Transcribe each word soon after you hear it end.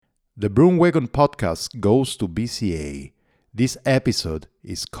The Broomwagon podcast goes to BCA. This episode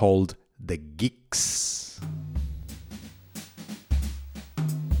is called The Geeks.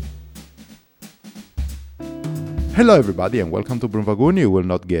 Hello everybody and welcome to Broomwagon. You will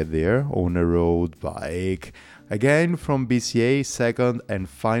not get there on a road bike. Again from BCA, second and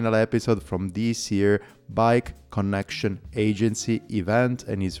final episode from this year Bike Connection Agency event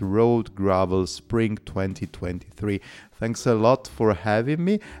and its Road Gravel Spring 2023. Thanks a lot for having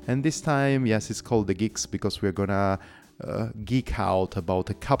me. And this time, yes, it's called The Geeks because we're gonna geek out about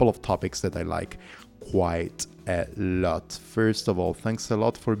a couple of topics that I like quite a lot. First of all, thanks a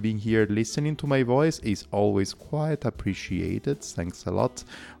lot for being here. Listening to my voice is always quite appreciated. Thanks a lot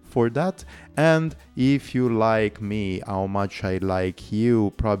for that. And if you like me, how much I like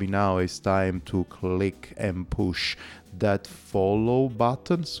you, probably now it's time to click and push that follow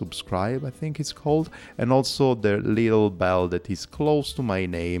button, subscribe I think it's called, and also the little bell that is close to my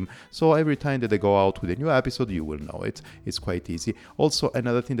name, so every time that I go out with a new episode you will know it. It's quite easy. Also,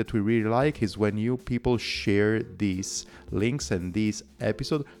 another thing that we really like is when you people share these links and this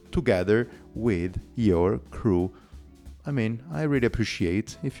episode together with your crew. I really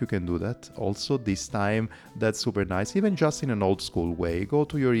appreciate if you can do that. Also, this time, that's super nice. Even just in an old school way. Go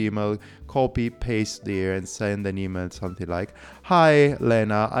to your email, copy, paste there, and send an email, something like, "Hi,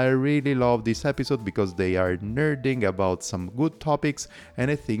 Lena, I really love this episode because they are nerding about some good topics, and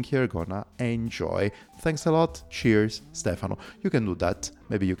I think you're gonna enjoy. Thanks a lot. Cheers, Stefano." You can do that.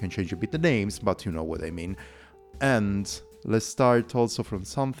 Maybe you can change a bit the names, but you know what I mean. And let's start also from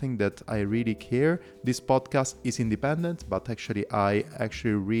something that I really care. This podcast is independent, but I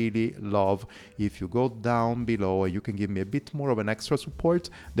really love if you go down below and you can give me a bit more of an extra support.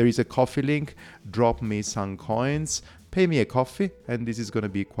 There is a coffee link. Drop me some coins. Pay me a coffee, and this is going to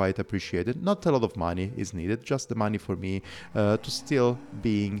be quite appreciated. Not a lot of money is needed, just the money for me to still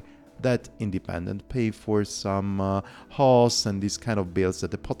being that independent. Pay for some hosts and these kind of bills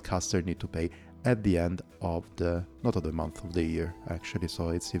that the podcaster need to pay at the end of not of the month, of the year actually, so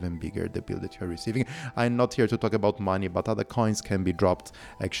it's even bigger the bill that you're receiving. I'm not here to talk about money, but other coins can be dropped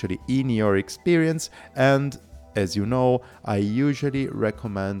actually in your experience. And as you know, I usually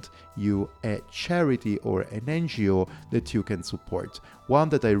recommend you a charity or an NGO that you can support. One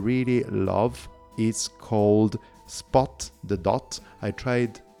that I really love is called Spot the Dot. I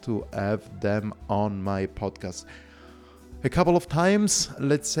tried to have them on my podcast a couple of times,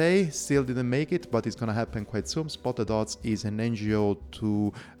 let's say, still didn't make it, but it's gonna happen quite soon. Spot the Dots is an NGO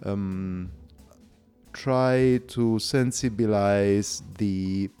to try to sensibilize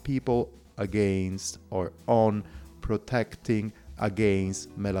the people against or on protecting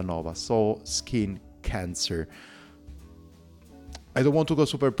against melanoma, so skin cancer. I don't want to go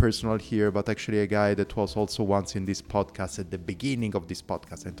super personal here, but actually a guy that was also once in this podcast at the beginning of this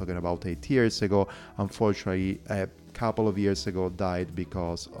podcast, I'm talking about 8 years ago, unfortunately a couple of years ago died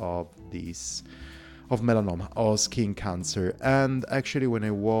because of melanoma or skin cancer. And actually when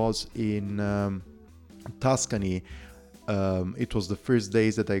I was in Tuscany, it was the first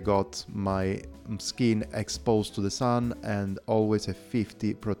days that I got my skin exposed to the sun, and always a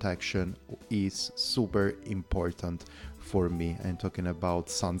 50 protection is super important for me. I'm talking about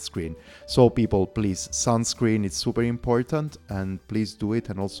sunscreen. So people, please, sunscreen is super important, and please do it,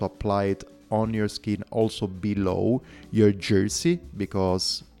 and also apply it on your skin, also below your jersey,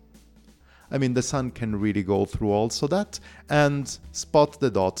 because the sun can really go through also that. And spot the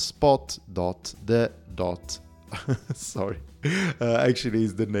dot sorry, actually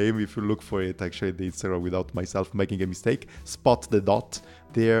is the name if you look for it, actually the Instagram, without myself making a mistake. Spot the dot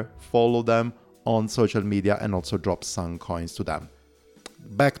there, follow them on social media, and also drop some coins to them.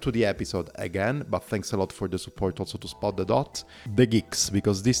 Back to the episode again, but thanks a lot for the support also to Spot the Dot. The Geeks,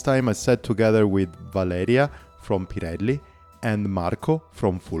 because this time I sat together with Valeria from Pirelli and Marco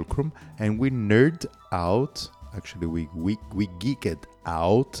from Fulcrum, and we nerd out, actually we geeked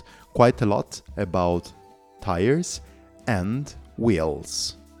out quite a lot about tires and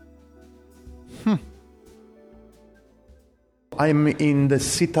wheels. I'm in the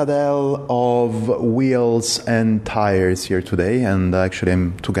citadel of wheels and tires here today, and actually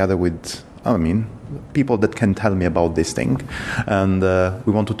I'm together with, people that can tell me about this thing. And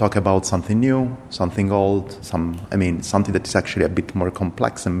we want to talk about something new, something old, something that is actually a bit more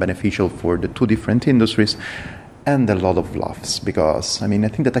complex and beneficial for the two different industries. And a lot of laughs, because I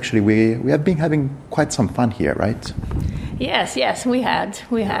think that actually we have been having quite some fun here, right? Yes, we had.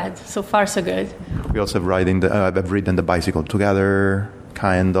 So far, so good. We also have ridden the bicycle together,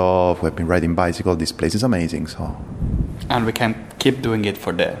 kind of. We've been riding bicycle. This place is amazing. So, and we came keep doing it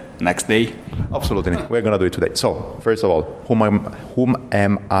for the next day. Absolutely. We're going to do it today. So, first of all, whom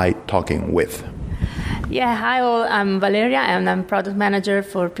am I talking with? Yeah, hi all. I'm Valeria and I'm product manager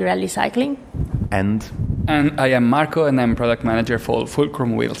for Pirelli Cycling. And I am Marco and I'm product manager for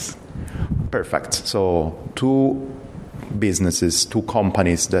Fulcrum wheels. Perfect. So, two businesses, two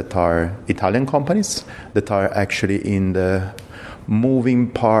companies that are Italian companies that are actually in the moving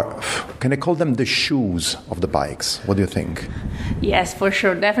part. Can I call them the shoes of the bikes? What do you think? Yes, for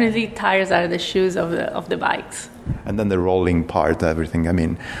sure. Definitely tires are the shoes of the bikes. And then the rolling part, everything. I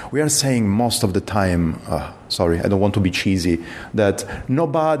mean, we are saying most of the time, sorry, I don't want to be cheesy, that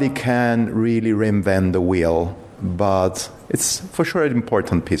nobody can really reinvent the wheel, but it's for sure an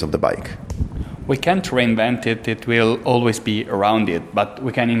important piece of the bike. We can't reinvent it, it will always be around it, but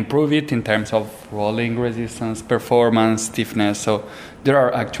we can improve it in terms of rolling resistance, performance, stiffness, so there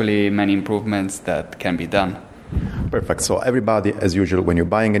are actually many improvements that can be done. Perfect. So everybody, as usual, when you're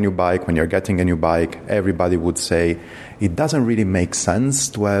buying a new bike, when you're getting a new bike, everybody would say it doesn't really make sense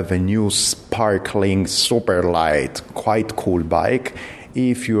to have a new sparkling, super light, quite cool bike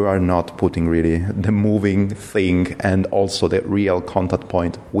if you are not putting really the moving thing and also the real contact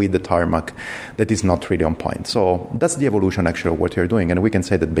point with the tarmac that is not really on point. So that's the evolution actually of what you're doing. And we can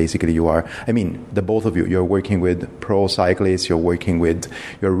say that basically you are, I mean, the both of you, you're working with pro cyclists, you're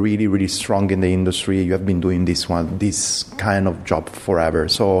really, really strong in the industry. You have been doing this kind of job forever.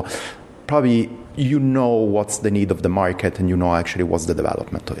 So probably you know what's the need of the market and you know actually what's the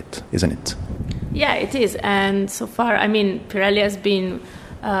development of it, isn't it? Yeah, it is. And so far, I mean, Pirelli has been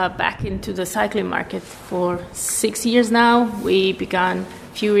back into the cycling market for 6 years now. We began a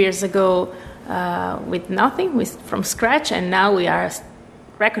few years ago with nothing, from scratch, and now we are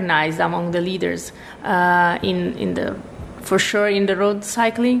recognized among the leaders in the road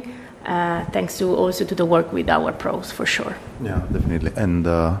cycling, thanks also to the work with our pros, for sure. Yeah, definitely. And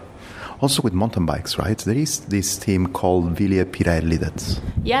also with mountain bikes, right? There is this team called Valeria Pirelli that's...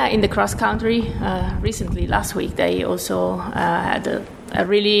 Yeah, in the cross country, recently, last week, they also had a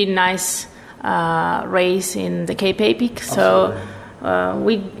really nice race in the Cape Epic. So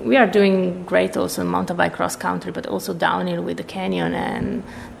we are doing great also in mountain bike cross country, but also downhill with the canyon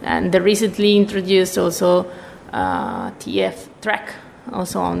and the recently introduced also TF Trek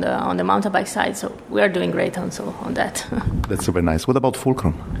also on the mountain bike side. So we are doing great also on that. That's super nice. What about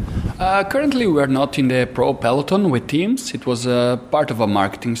Fulcrum? Currently, we are not in the pro peloton with teams. It was part of a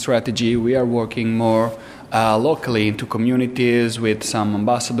marketing strategy. We are working more locally into communities with some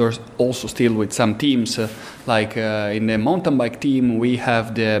ambassadors, also still with some teams. Like in the mountain bike team, we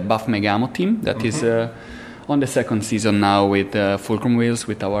have the Buff Megamo team that is on the second season now with Fulcrum wheels,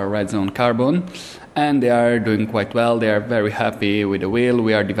 with our Red Zone Carbon. And they are doing quite well. They are very happy with the wheel.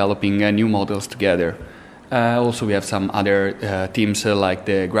 We are developing new models together. Also, we have some other teams like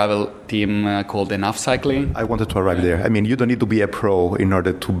the gravel team called Enough Cycling. I wanted to arrive there. I mean, you don't need to be a pro in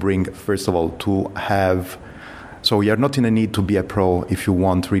order to bring, first of all, to have... So you're not in a need to be a pro if you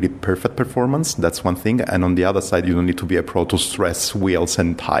want really perfect performance. That's one thing. And on the other side, you don't need to be a pro to stress wheels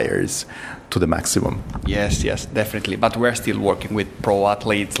and tires to the maximum. Yes, definitely. But we're still working with pro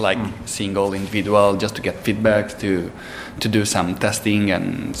athletes, like single, individual, just to get feedback, to do some testing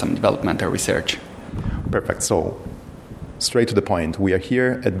and some developmental research. Perfect. So, straight to the point. We are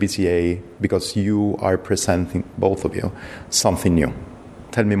here at BCA because you are presenting, both of you, something new.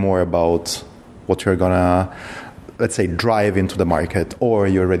 Tell me more about what you're going to, let's say, drive into the market, or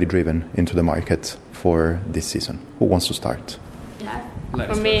you're already driven into the market for this season. Who wants to start? Yeah,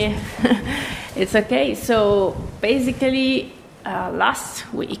 for me, it's okay. So, basically,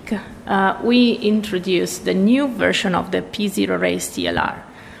 last week, we introduced the new version of the P0 Race TLR.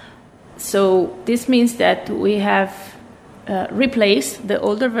 So this means that we have replaced the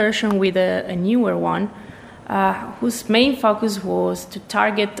older version with a newer one, whose main focus was to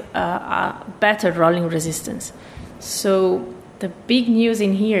target a better rolling resistance. So the big news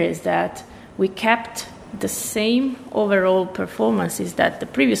in here is that we kept the same overall performances that the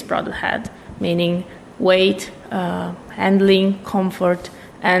previous product had, meaning weight, handling, comfort,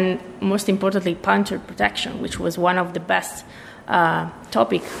 and most importantly, puncture protection, which was one of the best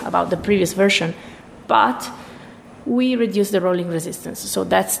topic about the previous version, but we reduced the rolling resistance. So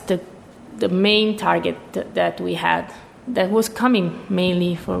that's the main target that we had, that was coming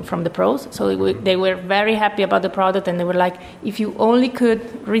mainly from the pros. So they were very happy about the product, and they were like, if you only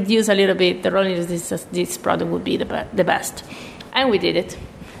could reduce a little bit the rolling resistance, this product would be the best. And we did it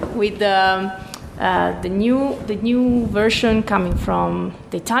with the new version coming from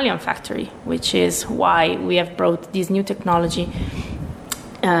the Italian factory, which is why we have brought this new technology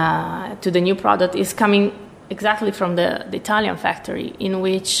to the new product. Is coming exactly from the Italian factory, in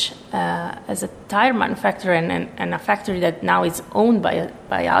which, as a tire manufacturer and a factory that now is owned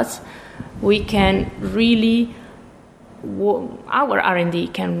by us, we can really, our R&D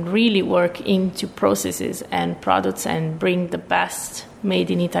can really work into processes and products and bring the best made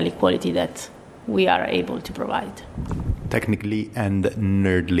in Italy quality that we are able to provide. Technically and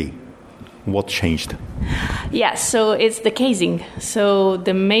nerdly, what changed? Yeah, so it's the casing. So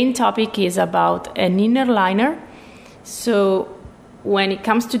the main topic is about an inner liner. So when it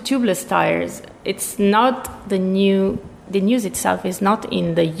comes to tubeless tires, it's not the news itself is not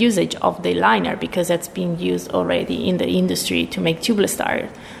in the usage of the liner, because that's been used already in the industry to make tubeless tires,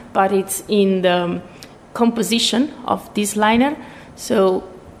 but it's in the composition of this liner. So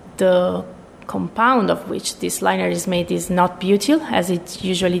the compound of which this liner is made is not butyl, as it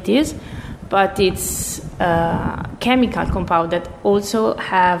usually is, but it's a chemical compound that also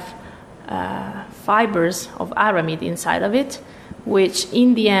have fibers of aramid inside of it, which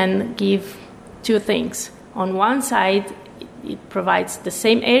in the end give two things. On one side, it provides the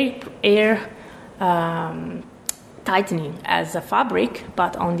same air tightening as a fabric,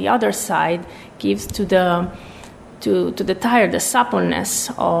 but on the other side gives to the tire the suppleness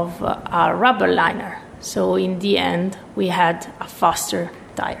of a rubber liner. So in the end, we had a faster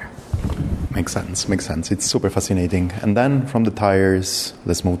tire. Makes sense. It's super fascinating. And then from the tires,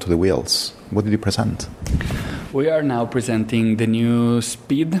 let's move to the wheels. What did you present? We are now presenting the new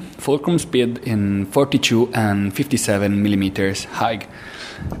Speed, Fulcrum Speed in 42 and 57 millimeters high.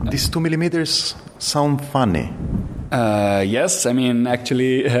 These 2 millimeters sound funny. Yes, I mean,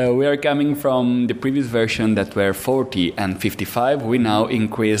 actually, we are coming from the previous version that were 40 and 55. We now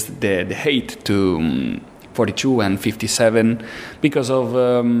increased the height to 42 and 57 because of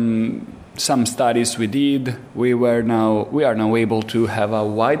some studies we did. We are now able to have a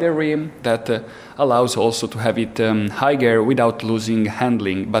wider rim that allows also to have it higher without losing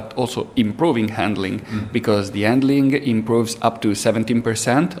handling, but also improving handling, because the handling improves up to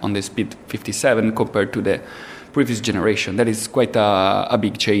 17% on the Speed 57 compared to the previous generation. That is quite a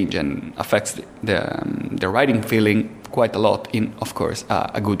big change and affects the riding feeling quite a lot in, of course,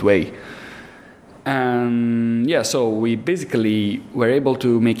 a good way. And yeah, so we basically were able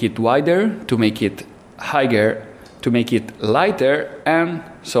to make it wider, to make it higher, to make it lighter, and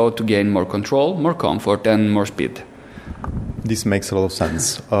so to gain more control, more comfort, and more speed. This makes a lot of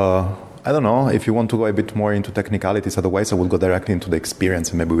sense. I don't know if you want to go a bit more into technicalities. Otherwise, I will go directly into the experience,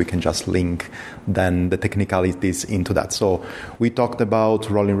 and maybe we can just link then the technicalities into that. So we talked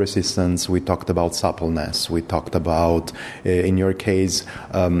about rolling resistance. We talked about suppleness. We talked about, in your case,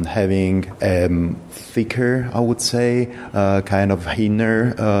 having thicker, I would say, kind of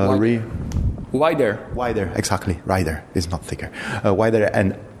inner Wider, exactly. Wider is not thicker. Wider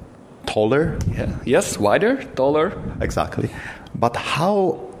and taller. Yeah. Yes, wider, taller. Exactly. But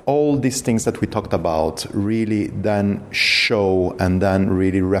how all these things that we talked about really then show and then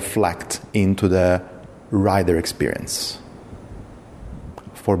really reflect into the rider experience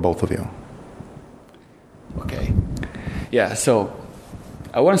for both of you? Okay. Yeah, so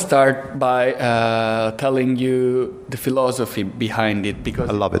I want to start by telling you the philosophy behind it, because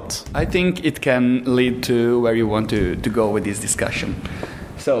I love it. I think it can lead to where you want to go with this discussion.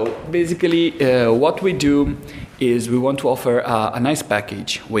 So basically what we do is we want to offer a nice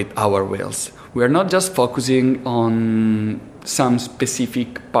package with our wheels. We are not just focusing on some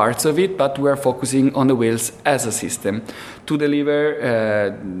specific parts of it, but we are focusing on the wheels as a system to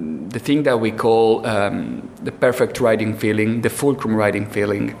deliver the thing that we call the perfect riding feeling, the Fulcrum riding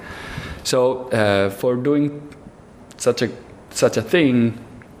feeling. So for doing such a thing,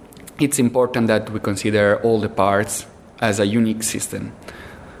 it's important that we consider all the parts as a unique system.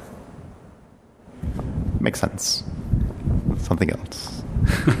 Makes sense. Something else.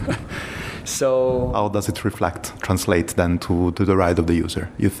 So how does it translate then to the ride of the user?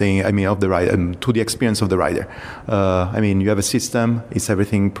 You think, of the ride, to the experience of the rider. You have a system. Is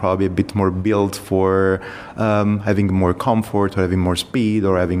everything probably a bit more built for having more comfort, or having more speed,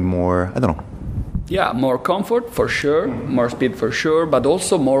 or having more, I don't know. Yeah, more comfort for sure, more speed for sure, but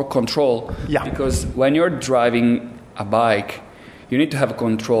also more control. Yeah. Because when you're driving a bike, you need to have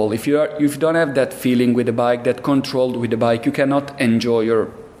control. If you don't have that feeling with the bike, that control with the bike, you cannot enjoy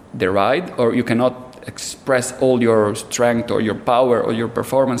the ride, or you cannot express all your strength or your power or your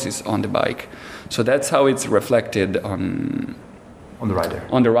performances on the bike. So that's how it's reflected on the rider.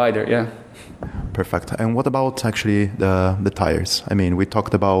 On the rider, yeah. Perfect. And what about actually the tires? We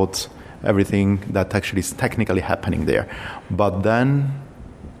talked about everything that actually is technically happening there, but then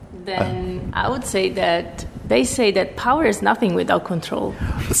I would say that they say that power is nothing without control.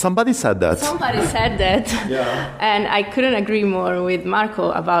 Somebody said that. Somebody said that. Yeah. And I couldn't agree more with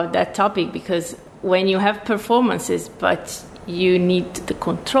Marco about that topic, because when you have performances, but you need the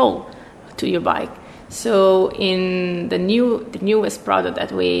control to your bike. So in the newest product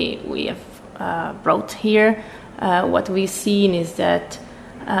that we have brought here, what we've seen is that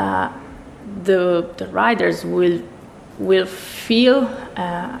the riders will feel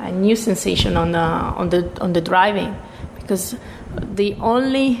a new sensation on the driving, because the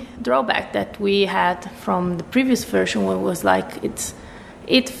only drawback that we had from the previous version was like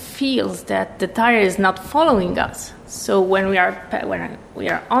it feels that the tire is not following us. So when we are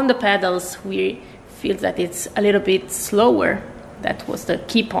on the pedals, we feel that it's a little bit slower. That was the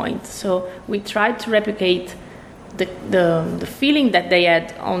key point. So we tried to replicate the feeling that they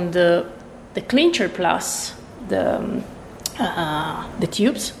had on the clincher plus the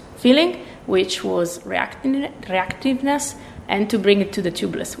tubes feeling, which was reactiveness, and to bring it to the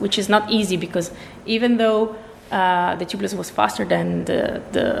tubeless, which is not easy, because even though the tubeless was faster than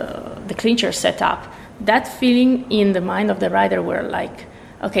the clincher setup, that feeling in the mind of the rider were like,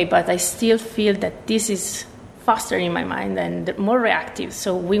 okay, but I still feel that this is faster in my mind and more reactive.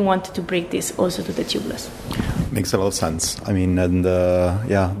 So we wanted to bring this also to the tubeless. Makes a lot of sense. I mean, and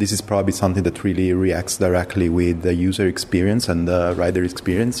this is probably something that really reacts directly with the user experience and the rider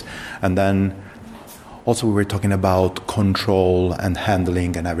experience. And then also we were talking about control and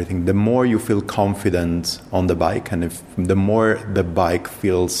handling and everything. The more you feel confident on the bike, and the more the bike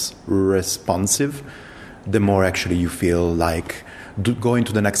feels responsive, the more actually you feel like going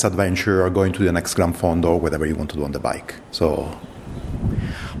to the next adventure or going to the next Gran Fondo or whatever you want to do on the bike. So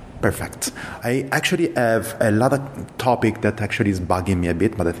perfect. I actually have a lot of topic that actually is bugging me a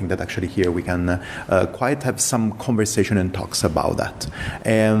bit, but I think that actually here we can quite have some conversation and talks about that.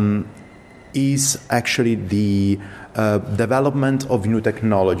 Is actually the development of new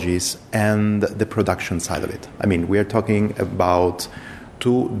technologies and the production side of it. I mean, we are talking about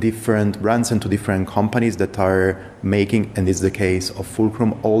two different brands and two different companies that are making, and this is the case of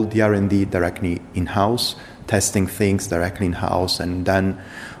Fulcrum, all the R&D directly in-house, testing things directly in-house, and then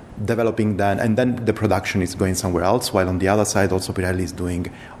developing that, and then the production is going somewhere else, while on the other side also Pirelli is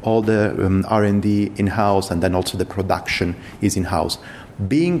doing all the R&D in-house, and then also the production is in-house.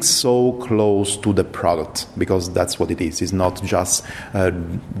 Being so close to the product, because that's what it is. It's not just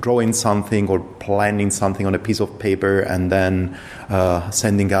drawing something or planning something on a piece of paper and then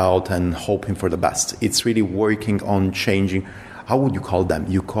sending out and hoping for the best. It's really working on changing. How would you call them?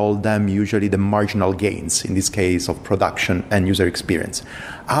 You call them usually the marginal gains, in this case of production and user experience.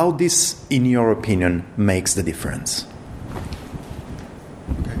 How this, in your opinion, makes the difference?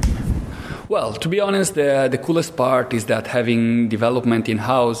 Well, to be honest, the coolest part is that having development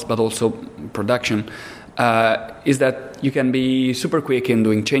in-house, but also production, is that you can be super quick in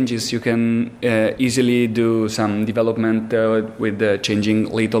doing changes. You can easily do some development with changing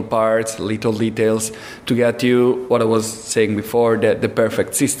little parts, little details to get you, what I was saying before, the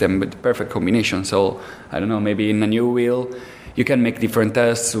perfect system with the perfect combination. So, I don't know, maybe in a new wheel, you can make different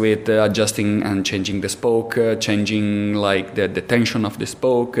tests with adjusting and changing the spoke, changing like the tension of the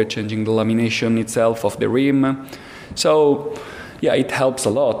spoke, changing the lamination itself of the rim. So, yeah, it helps a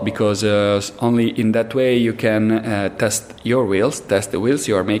lot, because only in that way you can test your wheels, test the wheels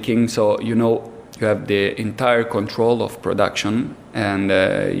you are making, so you know you have the entire control of production, and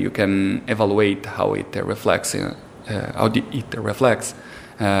you can evaluate how it reflects, when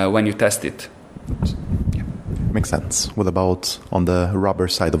you test it. Yeah. Makes sense. What about on the rubber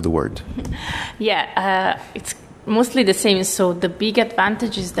side of the word? Yeah, it's mostly the same. So the big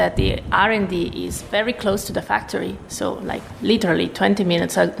advantage is that the R&D is very close to the factory. So like literally 20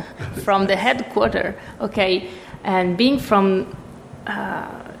 minutes from the headquarters. Okay, and being from,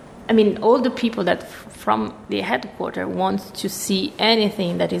 all the people that from the headquarters want to see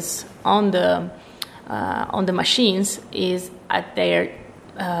anything that is on the machines is at their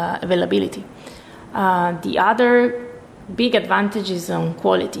availability. The other big advantage is on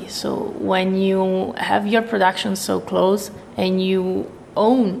quality. So when you have your production so close and you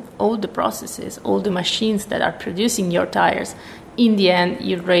own all the processes, all the machines that are producing your tires, in the end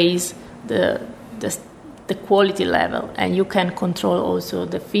you raise the quality level, and you can control also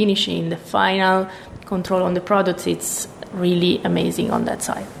the finishing, the final control on the products. It's really amazing on that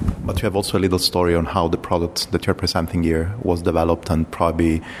side. But you have also a little story on how the product that you're presenting here was developed, and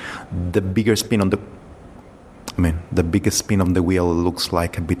probably the biggest spin on the wheel looks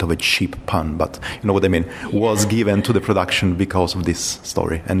like a bit of a cheap pun, but you know what I mean, was given to the production because of this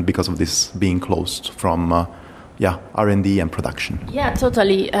story and because of this being closed from R&D and production. Yeah,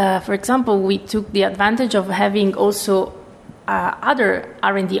 totally. For example, we took the advantage of having also other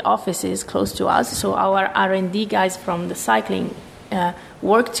R&D offices close to us. So our R&D guys from the cycling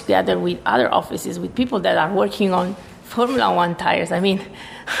work together with other offices, with people that are working on Formula One tires. I mean,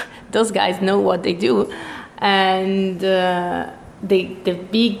 those guys know what they do. And the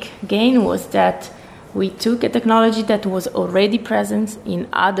big gain was that we took a technology that was already present in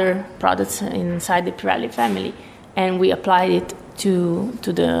other products inside the Pirelli family, and we applied it to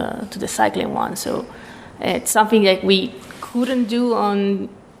the cycling one. So it's something that we couldn't do on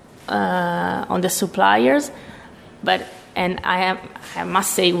the suppliers, and I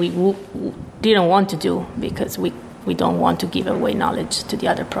must say we didn't want to do, because we don't want to give away knowledge to the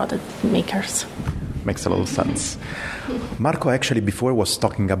other product makers. Makes a lot of sense. Marco actually before was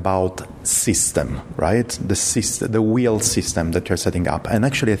talking about system, right? The wheel system that you're setting up. And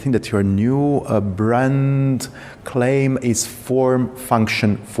actually I think that your new brand claim is form,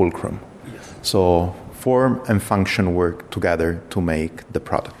 function, fulcrum. Yes. So form and function work together to make the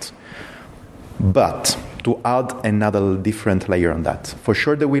product. But to add another different layer on that, for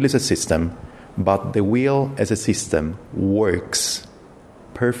sure the wheel is a system, but the wheel as a system works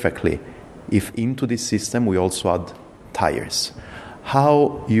perfectly if into this system we also add tires.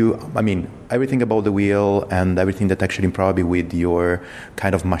 Everything about the wheel and everything that actually probably with your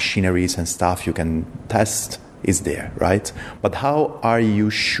kind of machineries and stuff you can test is there, right? But how are you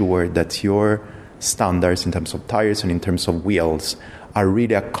sure that your standards in terms of tires and in terms of wheels are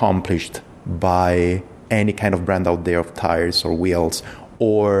really accomplished by any kind of brand out there of tires or wheels,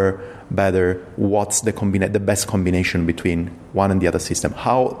 or better, what's the best combination between one and the other system?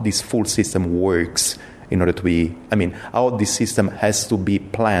 How this full system works in order to be, how this system has to be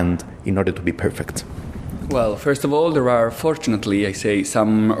planned in order to be perfect? Well, first of all, there are, fortunately, I say,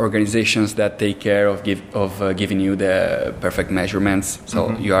 some organizations that take care of giving you the perfect measurements,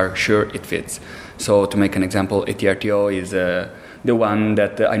 so you are sure it fits. So to make an example, ATRTO is the one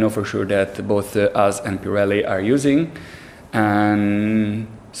that I know for sure that both us and Pirelli are using. And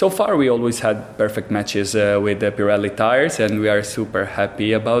so far we always had perfect matches with the Pirelli tires, and we are super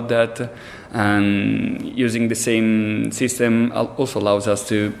happy about that. And using the same system also allows us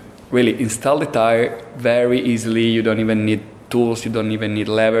to really install the tire very easily. You don't even need tools, you don't even need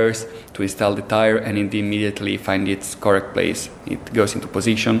levers to install the tire, and it immediately finds its correct place. It goes into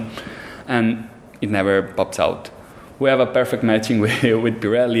position and it never pops out. We have a perfect matching with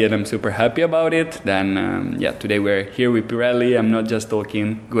Pirelli, and I'm super happy about it. Then, today we're here with Pirelli. I'm not just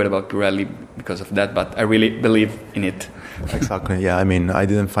talking good about Pirelli because of that, but I really believe in it. Exactly, yeah. I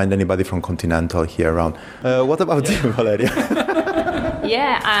didn't find anybody from Continental here around. What about you, Valeria?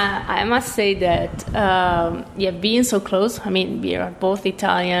 I must say that, being so close, we are both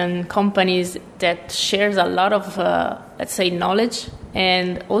Italian companies that shares a lot of, knowledge,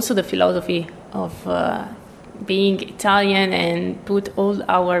 and also the philosophy of being Italian, and put all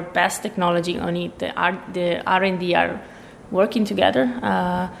our best technology on it. The R&D are working together.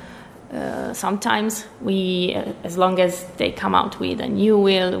 Sometimes we, as long as they come out with a new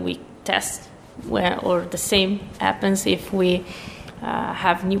wheel, we test or the same happens if we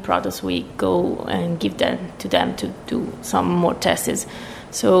have new products, we go and give them to do some more tests.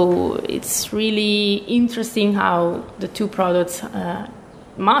 So it's really interesting how the two products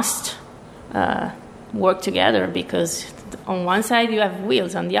must work together, because on one side you have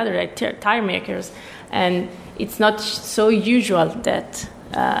wheels, on the other tire makers, and it's not so usual that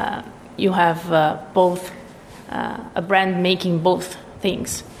you have both a brand making both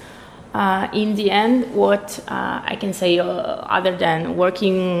things. In the end, what I can say, other than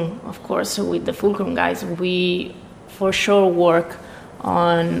working, of course, with the Fulcrum guys, we for sure work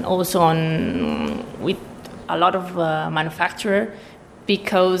with a lot of manufacturer,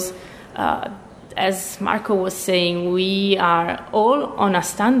 because as Marco was saying, we are all on a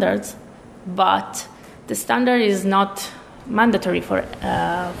standards, but the standard is not mandatory for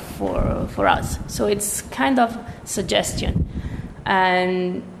us. So it's kind of suggestion.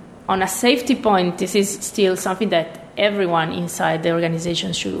 And on a safety point, this is still something that everyone inside the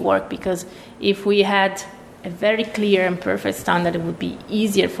organization should work, because if we had a very clear and perfect standard, it would be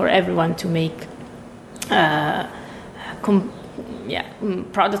easier for everyone to make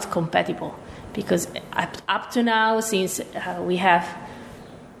products compatible. Because up to now, since we have,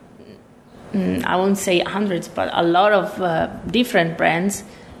 I won't say hundreds, but a lot of different brands,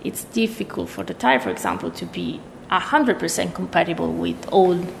 it's difficult for the tire, for example, to be 100% compatible with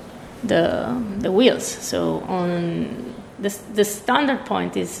all the wheels. So on the standard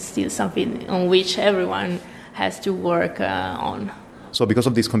point is still something on which everyone has to work on. So because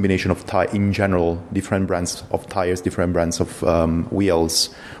of this combination of in general, different brands of tires, different brands of wheels,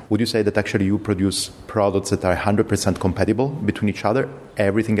 would you say that actually you produce products that are 100% compatible between each other,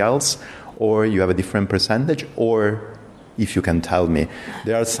 everything else, or you have a different percentage? Or, if you can tell me,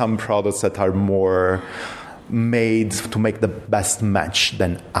 there are some products that are more made to make the best match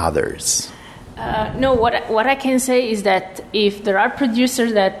than others? No, what I can say is that if there are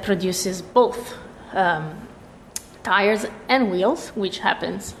producers that produces both tires and wheels, which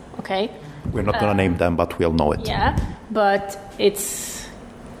happens, okay? We're not going to name them, but we'll know it. Yeah, but it's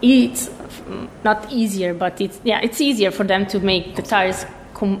not easier, but it's easier for them to make the tires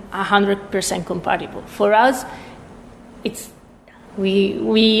 100% compatible. For us,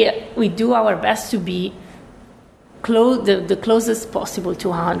 we do our best to be the closest possible to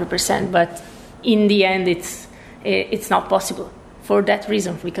 100%, but in the end, it's not possible for that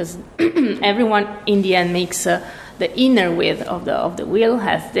reason, because everyone in the end makes the inner width of the wheel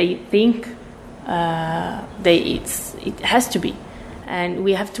as they think it has to be, and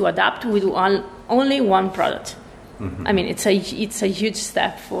we have to adapt with only one product. Mm-hmm. I mean, it's a huge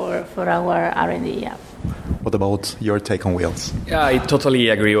step for our R&D. Yeah. What about your take on wheels? Yeah, I totally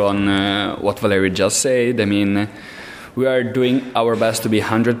agree on what Valeria just said. I mean, we are doing our best to be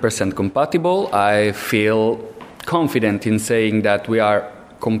 100% compatible. I feel confident in saying that we are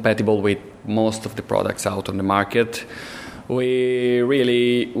compatible with most of the products out on the market. We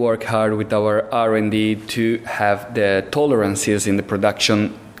really work hard with our R&D to have the tolerances in the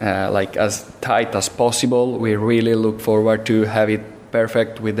production like as tight as possible. We really look forward to have it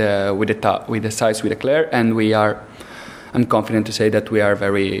perfect with the size with Eclair, and I'm confident to say that we are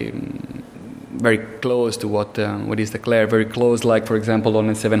very very close to what is Eclair, very close. Like for example on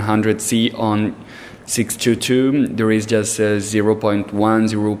a 700C on 622, there is just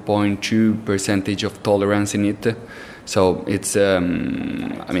 0.2 percentage of tolerance in it. So it's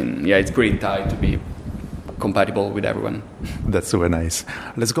it's pretty tight to be compatible with everyone. That's super nice.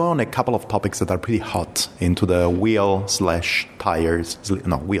 Let's go on a couple of topics that are pretty hot into the wheel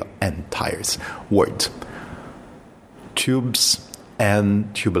and tires word. Tubes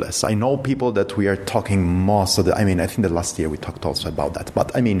and tubeless. I know people that we are talking I think that last year we talked also about that.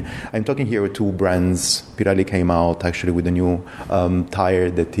 But I'm talking here with two brands. Pirelli came out actually with a new tire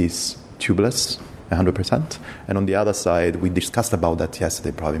that is tubeless, 100%. And on the other side, we discussed about that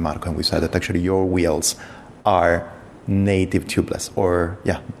yesterday, probably, Marco, and we said that actually your wheels are native tubeless, or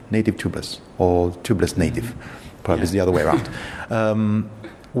tubeless native. Probably it's the other way around.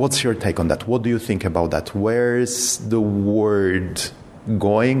 What's your take on that? What do you think about that? Where's the word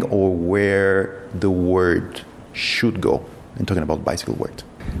going, or where the word should go? I'm talking about bicycle word.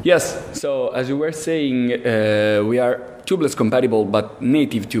 Yes, so as you were saying, we are tubeless compatible, but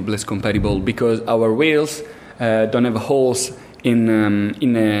native tubeless compatible, because our wheels don't have holes in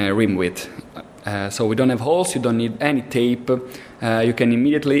a rim width. So we don't have holes, you don't need any tape. You can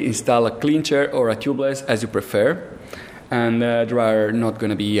immediately install a clincher or a tubeless as you prefer. And there are not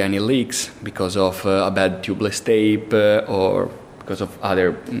going to be any leaks because of a bad tubeless tape or because of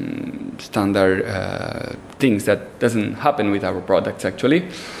other standard things that doesn't happen with our products actually.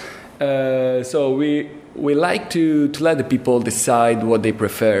 So we like to let the people decide what they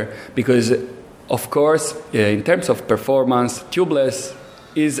prefer, because of course in terms of performance, tubeless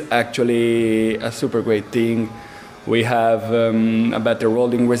is actually a super great thing. We have a better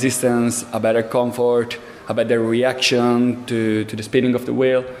rolling resistance, a better comfort, a better reaction to the spinning of the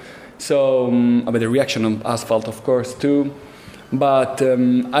wheel. So a better reaction on asphalt, of course, too. But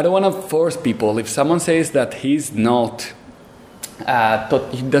I don't want to force people. If someone says that he's not,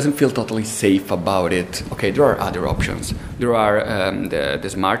 he doesn't feel totally safe about it, okay, there are other options. There are the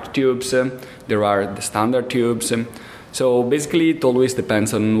smart tubes, there are the standard tubes. So basically it always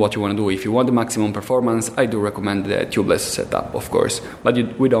depends on what you want to do. If you want the maximum performance, I do recommend the tubeless setup, of course. But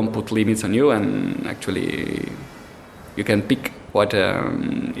we don't put limits on you, and actually you can pick what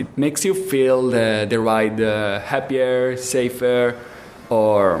it makes you feel the ride happier, safer,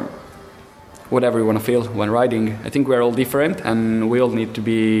 or whatever you want to feel when riding. I think we're all different, and we all need to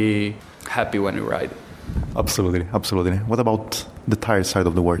be happy when we ride. Absolutely, absolutely. What about the tire side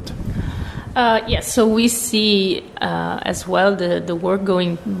of the word? Yes, so we see as well the work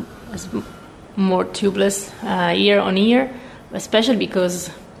going as more tubeless year on year, especially because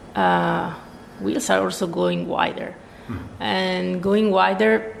wheels are also going wider. And going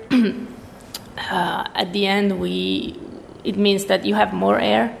wider, at the end, it means that you have more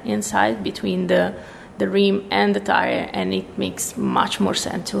air inside between the rim and the tire, and it makes much more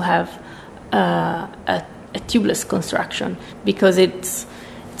sense to have a tubeless construction, because it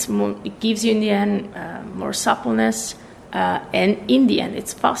gives you in the end more suppleness, and in the end,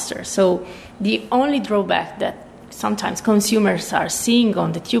 it's faster. So the only drawback that sometimes consumers are seeing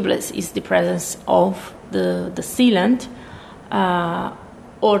on the tubeless is the presence of the sealant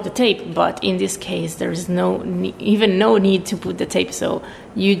or the tape. But in this case, there is no need to put the tape. So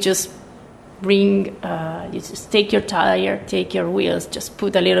you just you just take your tire, take your wheels, just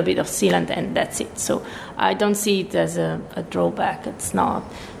put a little bit of sealant, and that's it. So I don't see it as a drawback. It's not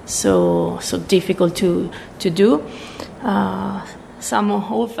so difficult to do. Some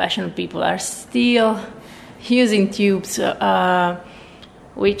old-fashioned people are still using tubes,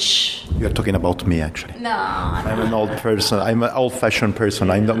 which... You're talking about me, actually. No. I'm an old person. I'm an old-fashioned person.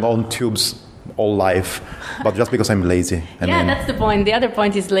 I'm on tubes all life, but just because I'm lazy. That's the point. The other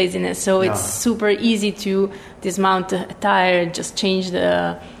point is laziness. So it's super easy to dismount a tire, just change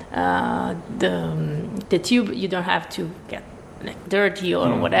the tube. You don't have to get dirty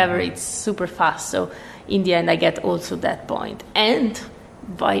or whatever. It's super fast. So in the end, I get also that point. And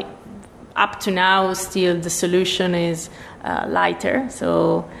up to now, still the solution is lighter.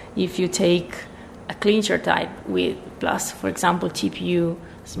 So if you take a clincher type with plus, for example, TPU,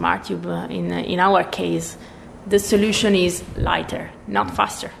 Smart Tube, in our case, the solution is lighter, not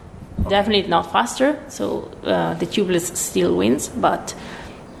faster. Definitely not faster, so the tubeless still wins. But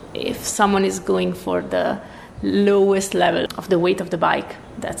if someone is going for the lowest level of the weight of the bike,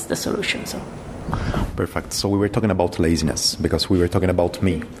 that's the solution. So perfect. So we were talking about laziness because we were talking about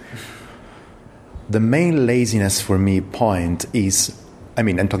me. The main laziness for me point is,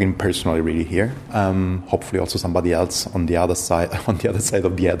 I'm talking personally really here. Hopefully also somebody else on the other side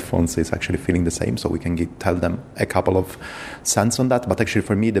of the headphones is actually feeling the same, so we can tell them a couple of cents on that. But actually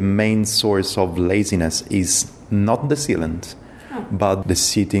for me, the main source of laziness is not the sealant, but the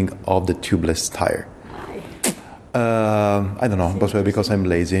seating of the tubeless tire. I don't know, but because I'm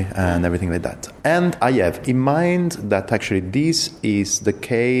lazy and everything like that. And I have in mind that actually this is the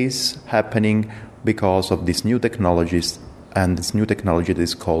case happening because of these new technologies, and this new technology that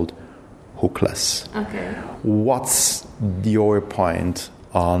is called hookless. Okay. What's your point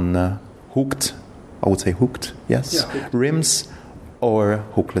on hooked? I would say hooked, yes. Yeah. Rims or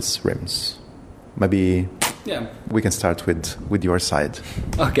hookless rims? Maybe we can start with your side.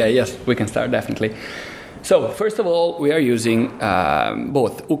 Okay, yes, we can start definitely. So, first of all, we are using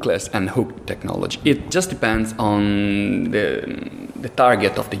both hookless and hooked technology. It just depends on the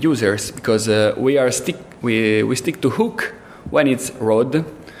target of the users, because we stick to hook when it's road.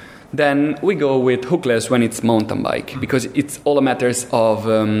 Then we go with hookless when it's mountain bike, because it's all a matter of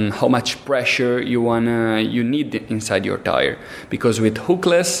how much pressure you need inside your tire. Because with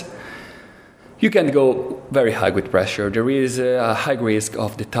hookless, you can go very high with pressure. There is a high risk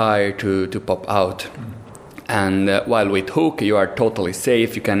of the tire to pop out. And while with hook, you are totally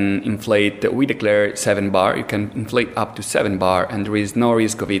safe. You can inflate, we declare 7 bar, you can inflate up to 7 bar, and there is no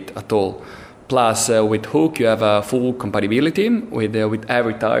risk of it at all. Plus, with hook, you have a full compatibility with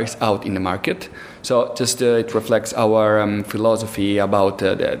every tires out in the market. So just it reflects our philosophy about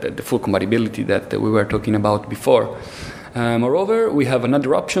the full compatibility that we were talking about before. Moreover, we have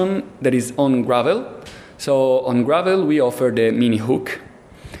another option that is on gravel. So on gravel, we offer the mini hook.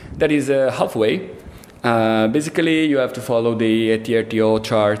 That is halfway. Basically, you have to follow the TRTO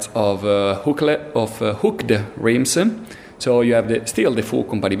charts of hooked rims. So you have still the full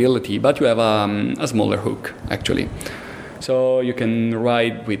compatibility, but you have a smaller hook, actually. So you can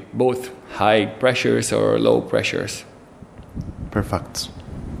ride with both high pressures or low pressures. Perfect.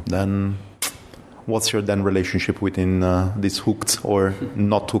 Then what's your relationship within this hooked or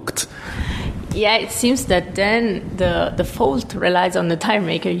not hooked? Yeah, it seems that then the fault relies on the tire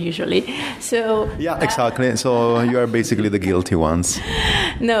maker usually. So exactly. So you are basically the guilty ones.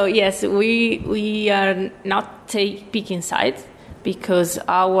 No, yes, we are not picking sides, because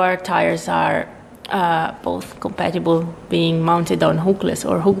our tires are both compatible being mounted on hookless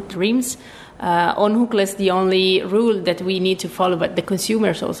or hooked rims. On hookless, the only rule that we need to follow, but the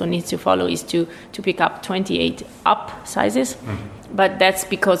consumers also need to follow, is to pick up 28 up sizes. Mm-hmm. But that's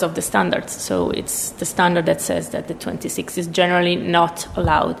because of the standards. So it's the standard that says that the 26 is generally not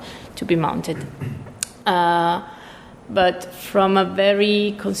allowed to be mounted. But from a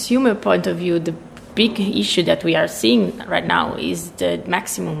very consumer point of view, the big issue that we are seeing right now is the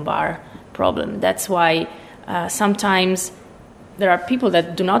maximum bar problem. That's why sometimes there are people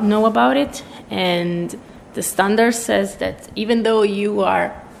that do not know about it, and the standard says that even though you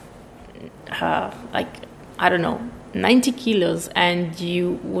are 90 kilos and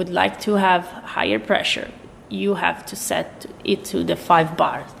you would like to have higher pressure, you have to set it to the 5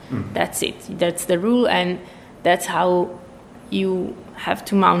 bars. Mm. That's it. That's the rule, and that's how you have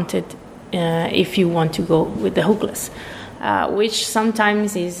to mount it if you want to go with the hookless. which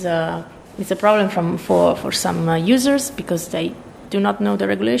sometimes is a problem for some users because they do not know the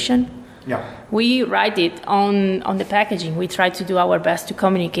regulation. Yeah. We write it on the packaging. We try to do our best to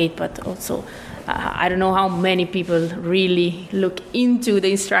communicate, but also I don't know how many people really look into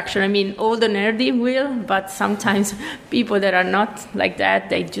the instruction. I mean, all the nerdy will, but sometimes people that are not like that,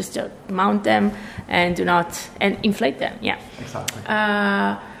 they just mount them and do not and inflate them. Yeah, exactly.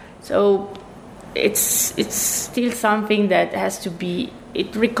 So it's still something that has to be.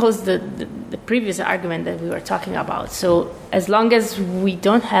 It recalls the previous argument that we were talking about. So as long as we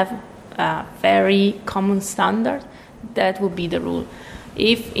don't have a very common standard, that would be the rule.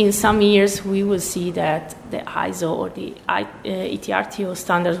 If in some years we will see that the ISO or the ETRTO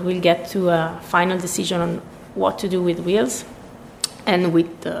standards will get to a final decision on what to do with wheels, and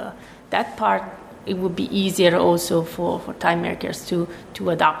with that part, it would be easier also for tire makers to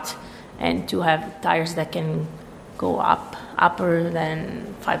adapt and to have tires that can go upper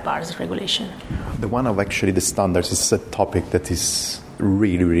than 5 bars regulation. The one of actually the standards is a topic that is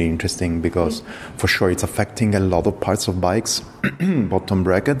really, really interesting because for sure it's affecting a lot of parts of bikes, bottom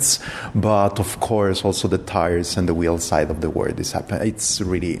brackets, but of course also the tires and the wheel side of the word is happening. It's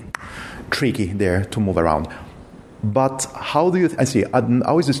really tricky there to move around. But how is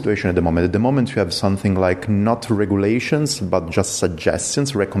the situation at the moment? At the moment you have something like not regulations, but just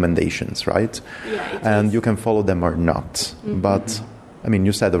suggestions, recommendations, right? Yeah, and you can follow them or not. Mm-hmm. But I mean,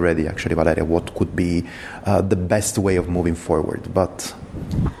 you said already, actually, Valeria, what could be the best way of moving forward. But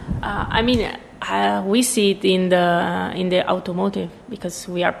we see it in the automotive because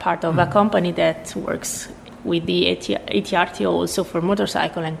we are part of a company that works with the ETRTO also for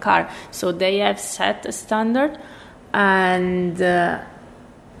motorcycle and car. So they have set a standard, and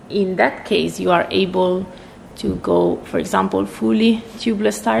in that case, you are able to go, for example, fully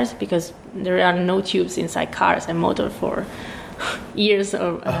tubeless tires because there are no tubes inside cars and motor for years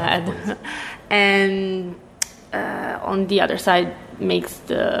and on the other side makes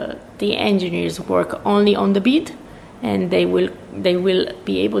the engineers work only on the bead, and they will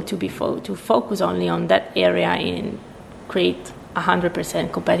be able to focus only on that area and create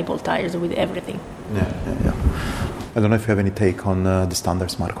 100% compatible tires with everything. Yeah. I don't know if you have any take on the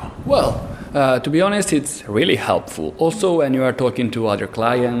standards, Marco. Well, to be honest, it's really helpful. Also, when you are talking to other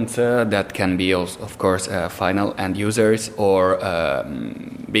clients, that can be, also, of course, final end users or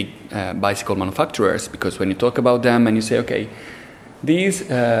big bicycle manufacturers, because when you talk about them and you say, okay, these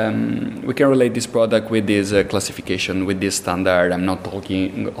we can relate this product with this classification, with this standard. I'm not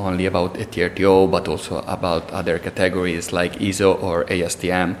talking only about ETRTO, but also about other categories like ISO or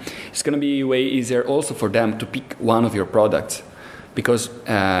ASTM. It's going to be way easier also for them to pick one of your products because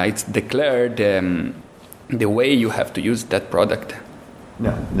it's declared the way you have to use that product.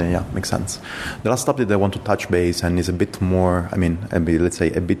 Yeah, makes sense. The last topic that I want to touch base and is a bit more, let's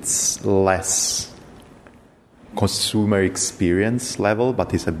say a bit less consumer experience level,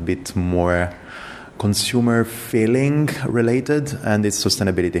 but it's a bit more consumer feeling related, and it's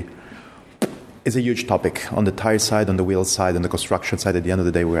sustainability. It's a huge topic on the tire side, on the wheel side, on the construction side. At the end of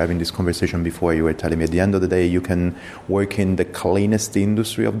the day, we're having this conversation before. You were telling me at the end of the day, you can work in the cleanest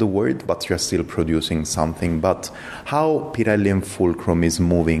industry of the world, but you're still producing something. But how Pirelli and Fulcrum is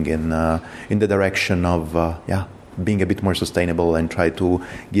moving in the direction of being a bit more sustainable and try to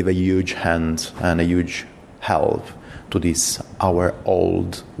give a huge hand and a huge help to this our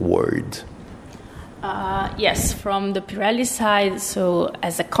old world. Yes, from the Pirelli side, so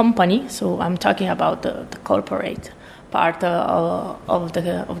as a company, so I'm talking about the corporate part of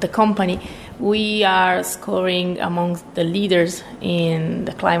the company, we are scoring amongst the leaders in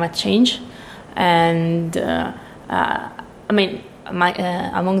the climate change, and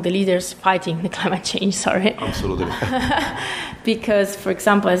among the leaders fighting the climate change. Sorry. Absolutely. Because, for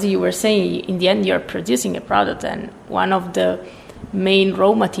example, as you were saying, in the end you're producing a product, and one of the main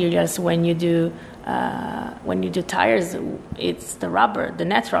raw materials when you do tires, it's the rubber, the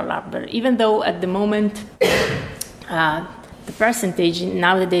natural rubber. Even though at the moment the percentage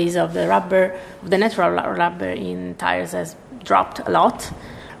nowadays of the natural rubber in tires has dropped a lot,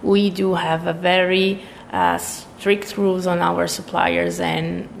 we do have a very strict rules on our suppliers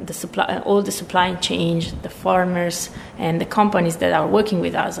and all the supply chain, the farmers and the companies that are working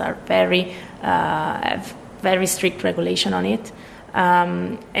with us are have very strict regulation on it,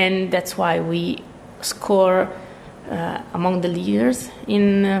 and that's why we score among the leaders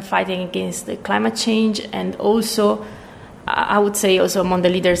in fighting against the climate change, and also I would say also among the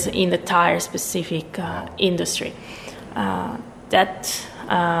leaders in the tire specific industry. That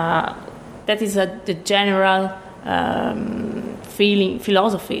is the general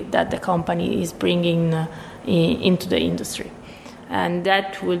philosophy that the company is bringing into the industry. And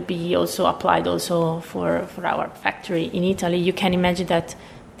that will be also applied also for our factory in Italy. You can imagine that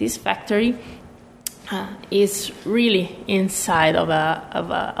this factory is really inside of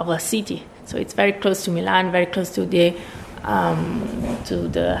a city. So it's very close to Milan, very close to the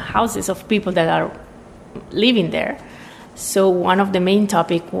houses of people that are living there. So one of the main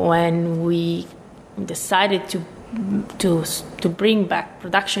topics when we decided to bring back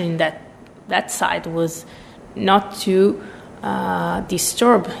production in that site was not to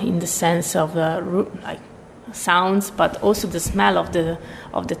disturb in the sense of like sounds, but also the smell of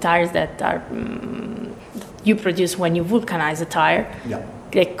the tires that are you produce when you vulcanize a tire. Yeah.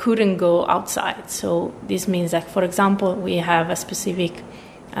 They couldn't go outside. So this means that, for example, we have a specific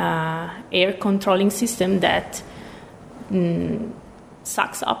air controlling system that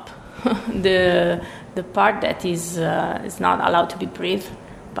sucks up the part that is not allowed to be breathed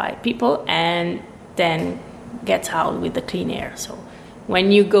by people, and then gets out with the clean air. So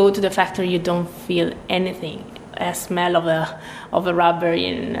when you go to the factory, you don't feel anything. A smell of a rubber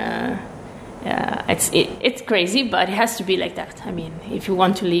in. It's crazy, but it has to be like that. I mean, if you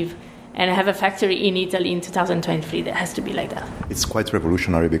want to live and have a factory in Italy in 2023, that has to be like that. It's quite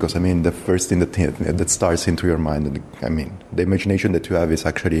revolutionary because, I mean, the first thing that starts into your mind, I mean, the imagination that you have is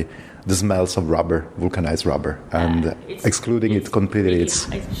actually the smells of rubber, vulcanized rubber, and excluding it completely.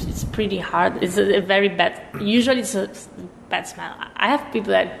 It's pretty hard. It's a very bad. Usually, it's a bad smell. I have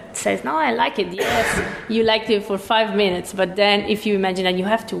people that says, "No, I like it." Yes, you liked it for 5 minutes, but then if you imagine that you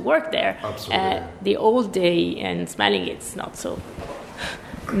have to work there, the whole day and smelling it's not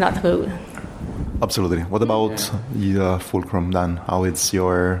good. Absolutely. What about Fulcrum then? How it's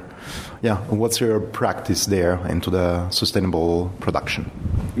what's your practice there into the sustainable production?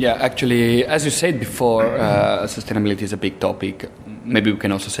 Yeah, actually, as you said before, sustainability is a big topic. Maybe we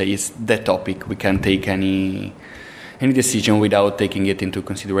can also say it's the topic. We can't take any decision without taking it into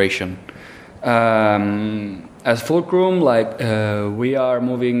consideration. As Fulcrum, we are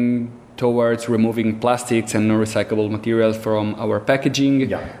moving towards removing plastics and non-recyclable materials from our packaging.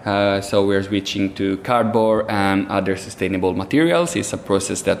 Yeah. So we're switching to cardboard and other sustainable materials. It's a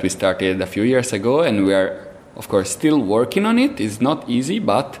process that we started a few years ago, and we are, of course, still working on it. It's not easy,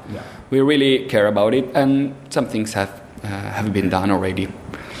 but we really care about it, and some things have been done already.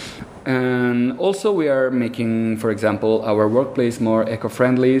 And also we are making, for example, our workplace more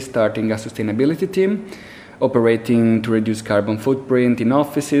eco-friendly, starting a sustainability team, operating to reduce carbon footprint in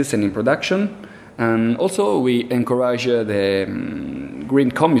offices and in production. And also we encourage the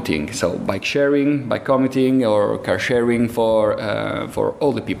green commuting, so bike sharing, bike commuting, or car sharing for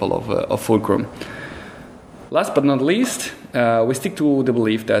all the people of Fulcrum. Last but not least, we stick to the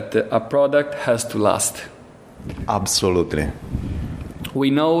belief that a product has to last. Absolutely. We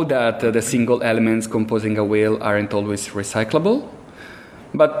know that the single elements composing a wheel aren't always recyclable,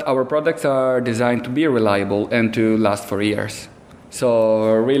 but our products are designed to be reliable and to last for years.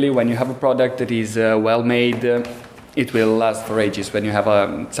 So really, when you have a product that is well made, it will last for ages. When you have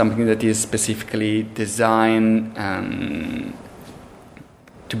something that is specifically designed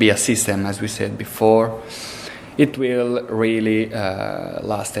to be a system, as we said before, it will really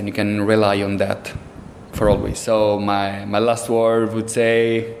last, and you can rely on that for always. So my last word would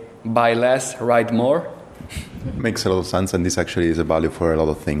say, buy less, ride more. Makes a lot of sense, and this actually is a value for a lot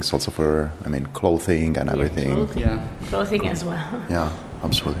of things, also for, clothing and everything. Clothing as well. Yeah,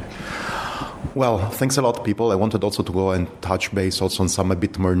 absolutely. Well, thanks a lot, people. I wanted also to go and touch base also on some a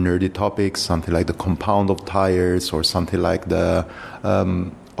bit more nerdy topics, something like the compound of tires, or something like the,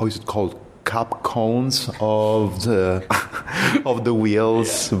 how is it called? Cap cones of the of the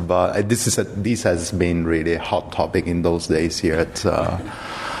wheels. But this has been really a hot topic in those days here at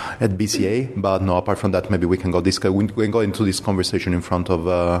BCA. But no, apart from that, maybe we can go into this conversation in front of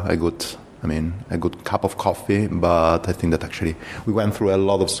a good cup of coffee. But I think that actually we went through a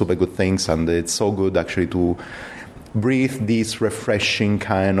lot of super good things, and it's so good actually to breathe this refreshing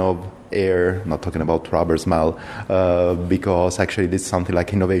kind of air, not talking about rubber smell, because actually this is something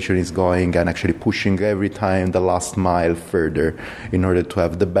like innovation is going and actually pushing every time the last mile further in order to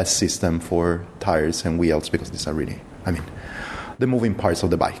have the best system for tires and wheels, because these are really, the moving parts of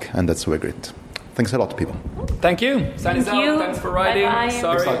the bike, and that's super great. Thanks a lot, people. Thank you. Sun is out. Thanks for riding. Bye-bye.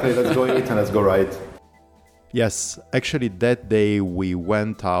 Sorry. Exactly. Let's go eat and let's go ride. Yes, actually that day we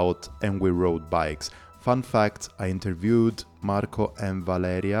went out and we rode bikes. Fun fact, I interviewed Marco and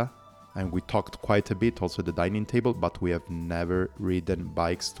Valeria, and we talked quite a bit, also at the dining table, but we have never ridden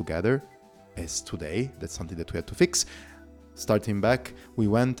bikes together as today. That's something that we had to fix. starting back, we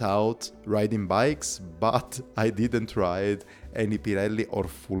went out riding bikes, but I didn't ride any Pirelli or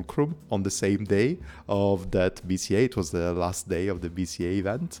Fulcrum on the same day of that BCA. It was the last day of the BCA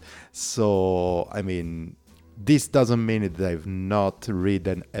event. So, I mean, this doesn't mean that I've not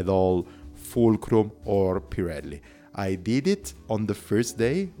ridden at all Fulcrum or Pirelli. I did it on the first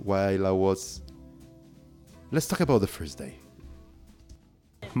day while I was... Let's talk about the first day.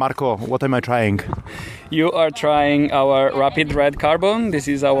 Marco, what am I trying? You are trying our Rapid Red Carbon. This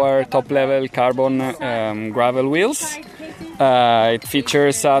is our top-level carbon gravel wheels. It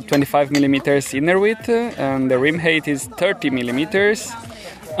features 25 millimeters inner width, and the rim height is 30 millimeters.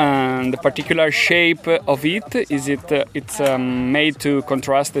 And the particular shape of it is it's made to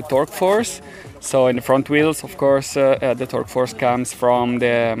contrast the torque force. So in the front wheels, of course, the torque force comes from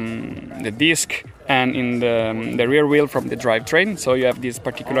the disc, and in the rear wheel from the drivetrain. So you have this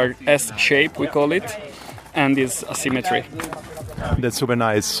particular S shape, we call it, and this asymmetry. That's super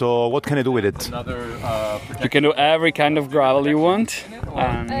nice. So what can I do with it? You can do every kind of gravel you want.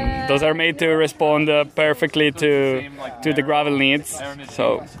 Those are made to respond perfectly to the gravel needs.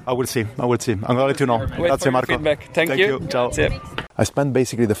 So I will see. I'm going to let you know. Grazie, Marco. Feedback. Thank you. Ciao. I spent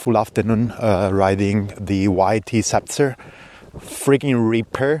basically the full afternoon riding the YT Scepter. Freaking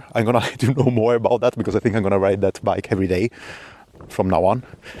ripper. I'm going to let you know more about that because I think I'm going to ride that bike every day from now on.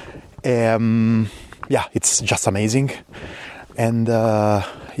 Yeah, it's just amazing. And I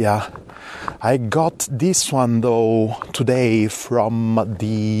got this one though today from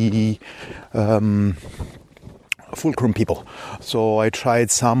the Fulcrum people. So I tried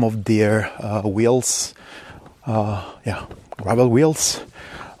some of their wheels, gravel wheels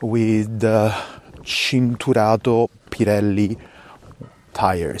with Cinturato Pirelli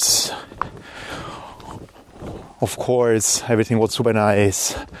tires. Of course, everything was super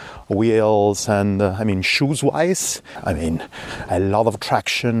nice. Wheels and, shoes-wise, a lot of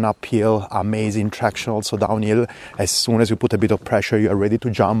traction uphill, amazing traction also downhill. As soon as you put a bit of pressure, you are ready to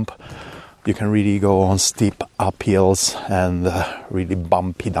jump. You can really go on steep uphills and really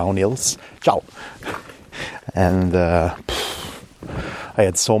bumpy downhills. Ciao! And I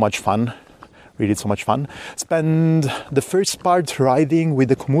had so much fun. Really so much fun. Spend the first part riding with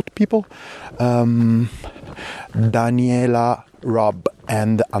the Komoot people. Daniela, Rob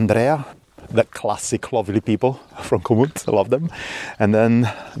and Andrea, the classic lovely people from Komoot, I love them. And then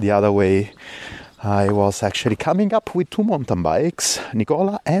the other way, I was actually coming up with two mountain bikes,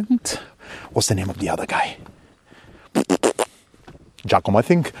 Nicola and, what's the name of the other guy? Giacomo, I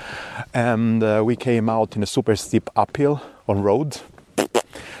think. And we came out in a super steep uphill on road.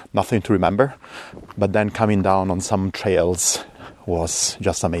 Nothing to remember, but then coming down on some trails was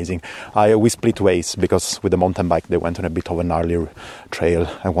just amazing. We split ways because with the mountain bike they went on a bit of a gnarly trail.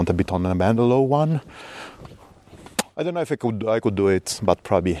 I went a bit on a low one. I don't know if I could do it, but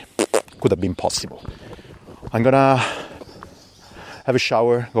probably could have been possible. I'm gonna have a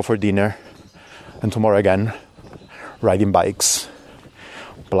shower, go for dinner, and tomorrow again riding bikes,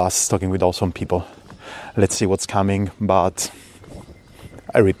 plus talking with awesome people. Let's see what's coming, but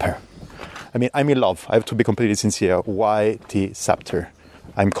a repair. I'm in love. I have to be completely sincere. YT Scepter.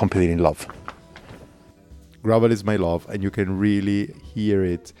 I'm completely in love. Gravel is my love, and you can really hear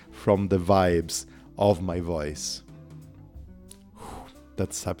it from the vibes of my voice.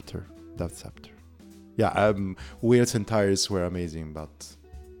 That Scepter. Yeah, wheels and tires were amazing, but...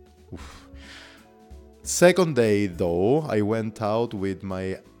 Oof. Second day, though, I went out with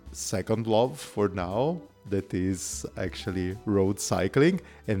my second love for now. That is actually road cycling,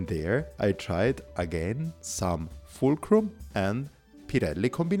 and there I tried again some Fulcrum and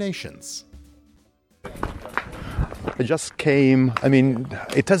Pirelli combinations. I just came,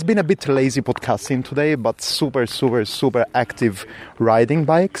 it has been a bit lazy podcasting today, but super active riding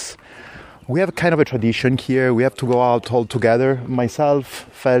bikes. We have kind of a tradition here. We have to go out all together, myself,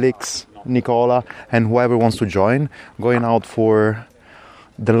 Felix, Nicola, and whoever wants to join, going out for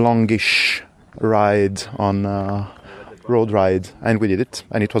the longish ride on road ride, and we did it,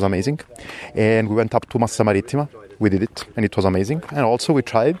 and it was amazing. And we went up to Massa Marittima, we did it, and it was amazing. And also we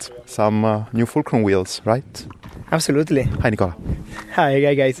tried some new Fulcrum wheels, right? Absolutely. Hi Nicola.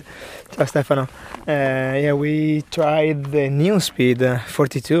 Hi guys. Ciao Stefano. We tried the new Speed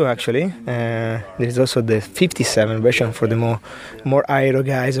 42 actually. There is also the 57 version for the more aero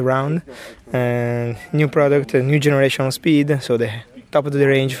guys around. New product, a new generation of Speed, so the top of the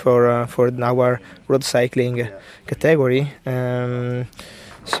range for our road cycling category.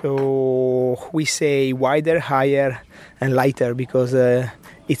 So we say wider, higher and lighter because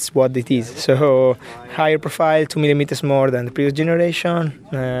it's what it is. So higher profile, 2 millimeters more than the previous generation,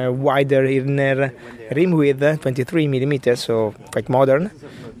 wider inner rim width, 23 millimeters, so quite modern,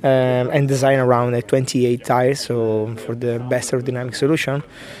 and design around 28 tires, so for the best aerodynamic solution,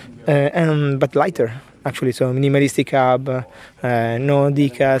 but lighter. Actually, so minimalistic cab, no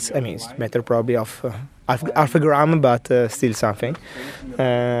decals. I mean, it's a matter probably of half a gram, but still something.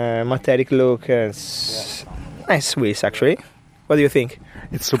 Metallic look, nice wheels actually. What do you think?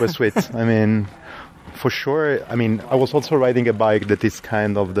 It's super sweet. I mean, for sure. I mean, I was also riding a bike that is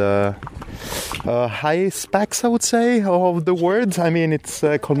kind of the high specs, I would say, of the word. I mean, it's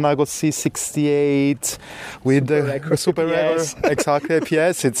Colnago C68 with the super exactly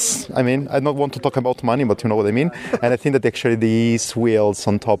PS. It's. I mean, I don't want to talk about money, but you know what I mean. And I think that actually these wheels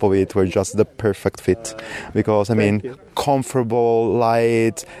on top of it were just the perfect fit, because I mean, comfortable,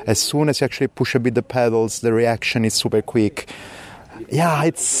 light. As soon as you actually push a bit the pedals, the reaction is super quick. Yeah,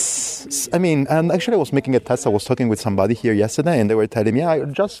 I mean, and actually I was making a test. I was talking with somebody here yesterday and they were telling me,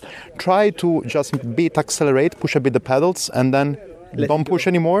 just try to just accelerate, push a bit the pedals and then don't push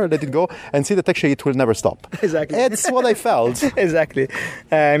anymore, let it go and see that actually it will never stop. Exactly. That's what I felt. Exactly.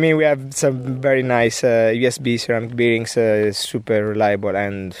 I mean, we have some very nice USB ceramic bearings, super reliable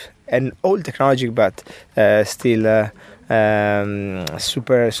and old technology, but still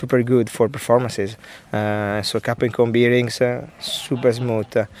super good for performances. So cap and cone bearings, super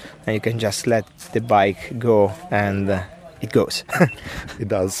smooth, and you can just let the bike go and it goes. It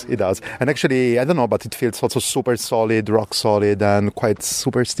does. And actually, I don't know, but it feels also super solid, rock solid, and quite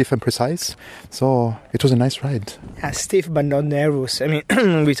super stiff and precise. So it was a nice ride. Yeah, stiff but not nervous. I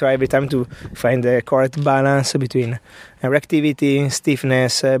mean, we try every time to find the correct balance between reactivity,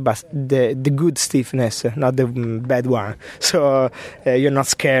 stiffness, but the good stiffness, not the bad one. So you're not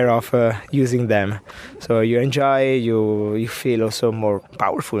scared of using them. So you enjoy, you feel also more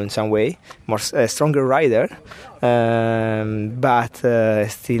powerful in some way, more stronger rider, but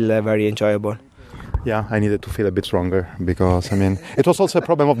still very enjoyable. Yeah, I needed to feel a bit stronger because, I mean, it was also a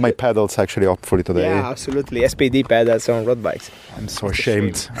problem of my pedals actually, hopefully today. Yeah, absolutely. SPD pedals on road bikes. I'm so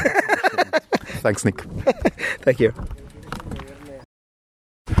ashamed. Thanks, Nick. Thank you.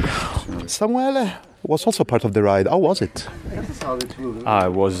 Samuele was also part of the ride. How was it?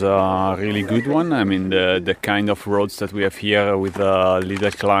 It was a really good one. I mean, the kind of roads that we have here with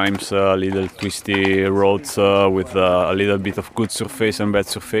little climbs, little twisty roads with a little bit of good surface and bad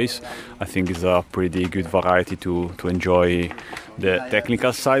surface, I think is a pretty good variety to enjoy the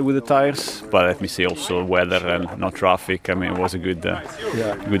technical side with the tires. But let me say also weather and no traffic. I mean, it was a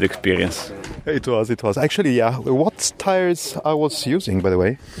good experience. It was. Actually, yeah. What tires I was using, by the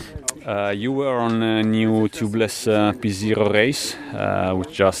way? You were on a new tubeless P0 race,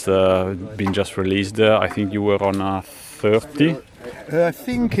 which just been released. I think you were on a 30. I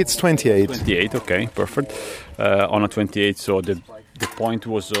think it's 28. 28, okay, perfect. On a 28, so the point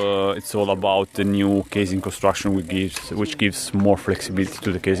was it's all about the new casing construction which gives more flexibility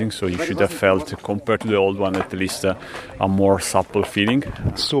to the casing. So you should have felt, compared to the old one, at least a more supple feeling.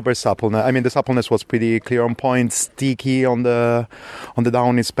 Super supple. I mean, the suppleness was pretty clear on point, sticky on the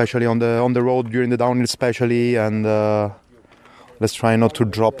downhill, especially on the road during the downhill, especially, and. Let's try not to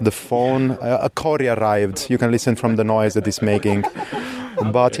drop the phone. A Cory arrived. You can listen from the noise that it's making.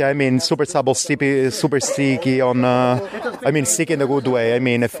 But yeah, I mean, super supple, super sticky on. I mean, sticky in a good way. I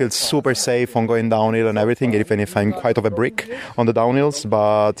mean, I feel super safe on going downhill and everything, even if I'm quite of a brick on the downhills.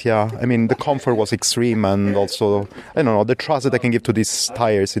 But yeah, I mean, the comfort was extreme, and also, I don't know, the trust that I can give to these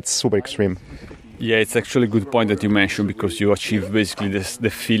tires, it's super extreme. Yeah, it's actually a good point that you mentioned, because you achieve basically the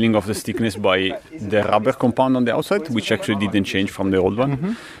feeling of the thickness by the rubber compound on the outside, which actually didn't change from the old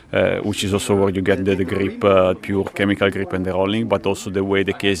one, which is also where you get the grip, pure chemical grip and the rolling, but also the way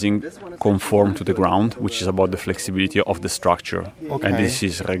the casing conform to the ground, which is about the flexibility of the structure. Okay. And this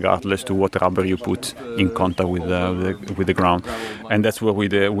is regardless to what rubber you put in contact with the ground. And that's where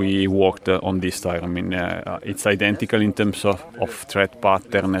we worked on this tire. I mean, it's identical in terms of tread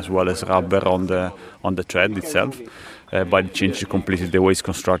pattern as well as rubber on the tread itself, but it changes completely the way it's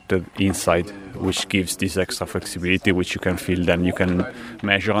constructed inside, which gives this extra flexibility, which you can feel. Then you can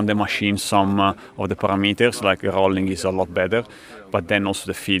measure on the machine some of the parameters, like rolling is a lot better, but then also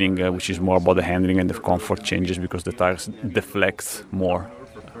the feeling, which is more about the handling and the comfort, changes because the tires deflect more.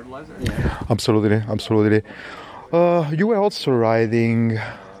 Absolutely. You were also riding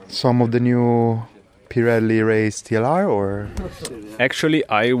some of the new Pirelli race TLR, or? Actually,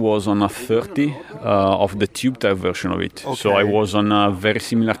 I was on a 30 of the tube type version of it. Okay. So I was on a very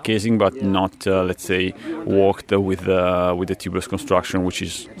similar casing, but not, let's say, worked with the tubeless construction, which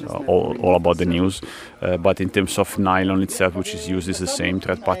is all about the news. But in terms of nylon itself, which is used, is the same.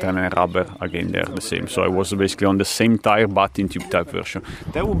 Tread pattern and rubber, again, they're the same. So I was basically on the same tire, but in tube type version.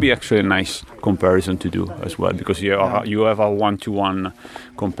 That would be actually a nice comparison to do as well, because you have a one-to-one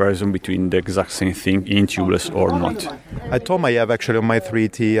comparison between the exact same thing in tubeless or not. At home, I have actually on my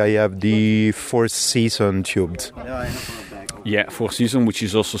 3T, I have the 4-season tubed. Yeah, 4-season, which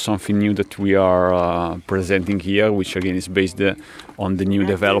is also something new that we are presenting here, which again is based on the new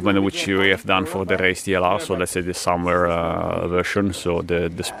development which we have done for the race TLR. So let's say the summer version. So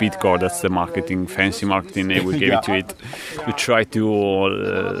the speed core, that's the fancy marketing name we gave it to it. We try to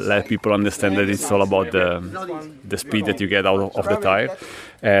let people understand that it's all about the speed that you get out of the tire.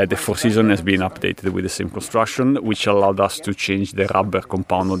 The 4-season has been updated with the same construction, which allowed us to change the rubber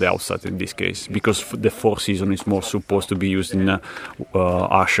compound on the outside in this case, because the 4-season is more supposed to be used in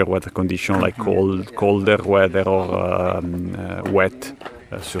harsher weather conditions like colder weather or wet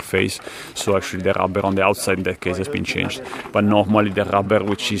surface. So actually the rubber on the outside in that case has been changed. But normally the rubber,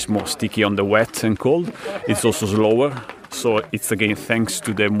 which is more sticky on the wet and cold, is also slower. So it's again thanks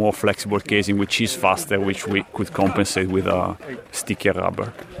to the more flexible casing, which is faster, which we could compensate with a stickier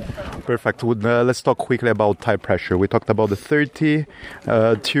rubber. Perfect. Let's talk quickly about tire pressure. We talked about the 30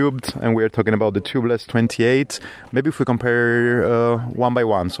 tubed, and we're talking about the tubeless 28. Maybe if we compare one by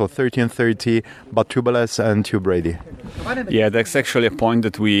one, so 30 and 30, but tubeless and tube ready. Yeah, that's actually a point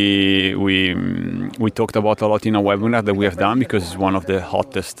that we talked about a lot in a webinar that we have done, because it's one of the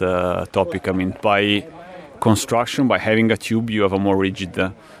hottest topic. I mean, by construction, by having a tube, you have a more rigid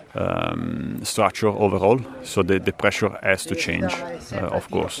structure overall, so the pressure has to change, of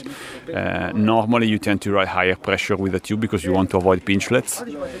course. Normally you tend to ride higher pressure with a tube because you want to avoid pinchlets,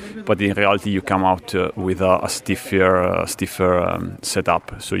 but in reality you come out with a stiffer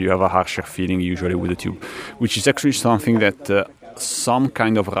setup, so you have a harsher feeling usually with the tube, which is actually something that some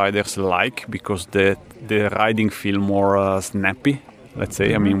kind of riders like, because the riding feel more snappy. Let's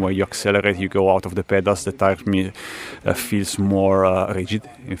say, I mean, when you accelerate, you go out of the pedals, the tire feels more rigid,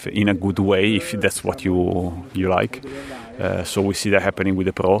 in a good way, if that's what you like. So we see that happening with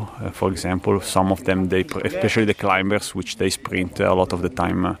the Pro, for example. Some of them, especially the climbers, which they sprint a lot of the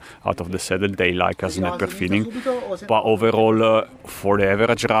time out of the saddle, they like a snapper feeling. But overall, for the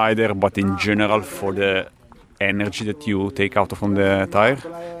average rider, but in general for the energy that you take out from the tire,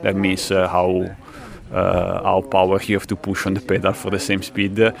 that means how power you have to push on the pedal for the same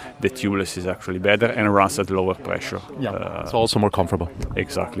speed. The tubeless is actually better and runs at lower pressure. Yeah, it's also more comfortable.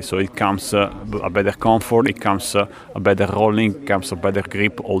 Exactly. So it comes a better comfort, it comes a better rolling, it comes a better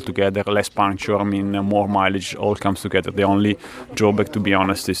grip altogether, less puncture, I mean, more mileage, all comes together. The only drawback, to be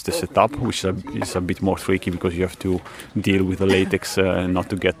honest, is the setup, which is a bit more tricky because you have to deal with the latex not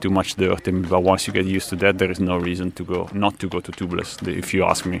to get too much dirt. But once you get used to that, there is no reason not to go to tubeless, if you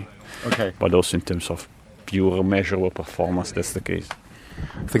ask me. Okay. But also in terms of pure measurable performance, that's the case.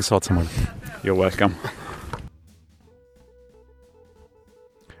 Thanks a lot, Samuele. You're welcome.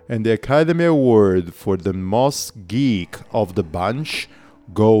 And the Academy Award for the most geek of the bunch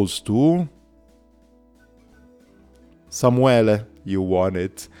goes to Samuele. You won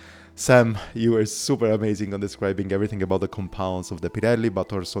it. Sam, you were super amazing on describing everything about the compounds of the Pirelli,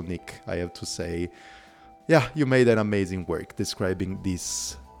 but also Nick, I have to say, yeah, you made an amazing work describing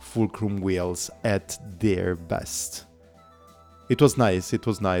these Fulcrum wheels at their best. It was nice.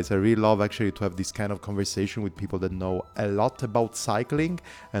 I really love actually to have this kind of conversation with people that know a lot about cycling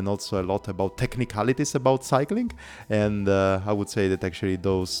and also a lot about technicalities about cycling. And I would say that actually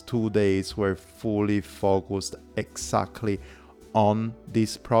those 2 days were fully focused exactly on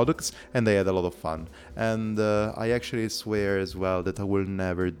these products, and I had a lot of fun. And I actually swear as well that I will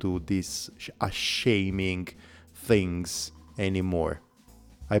never do these shaming things anymore.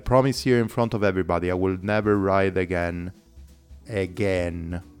 I promise here in front of everybody, I will never ride again,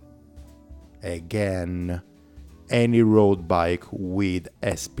 any road bike with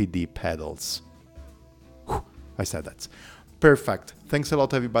SPD pedals. Whew, I said that. Perfect. Thanks a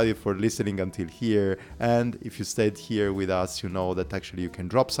lot, everybody, for listening until here. And if you stayed here with us, you know that actually you can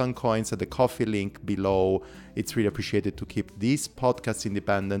drop some coins at the coffee link below. It's really appreciated to keep this podcast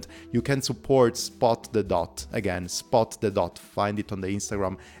independent. You can support Spot the Dot. Again, Spot the Dot. Find it on the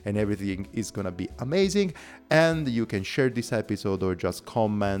Instagram and everything is going to be amazing. And you can share this episode or just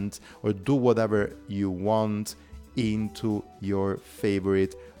comment or do whatever you want into your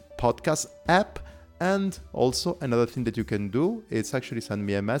favorite podcast app. And also another thing that you can do is actually send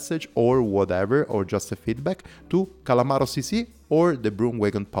me a message or whatever, or just a feedback to CalamaroCC or the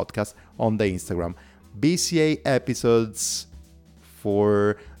Broomwagon Podcast on the Instagram. BCA episodes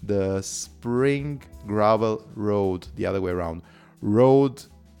for the Spring Gravel Road, the other way around. Road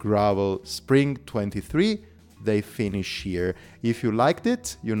Gravel Spring 23, they finish here. If you liked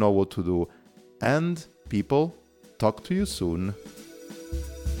it, you know what to do. And people, talk to you soon.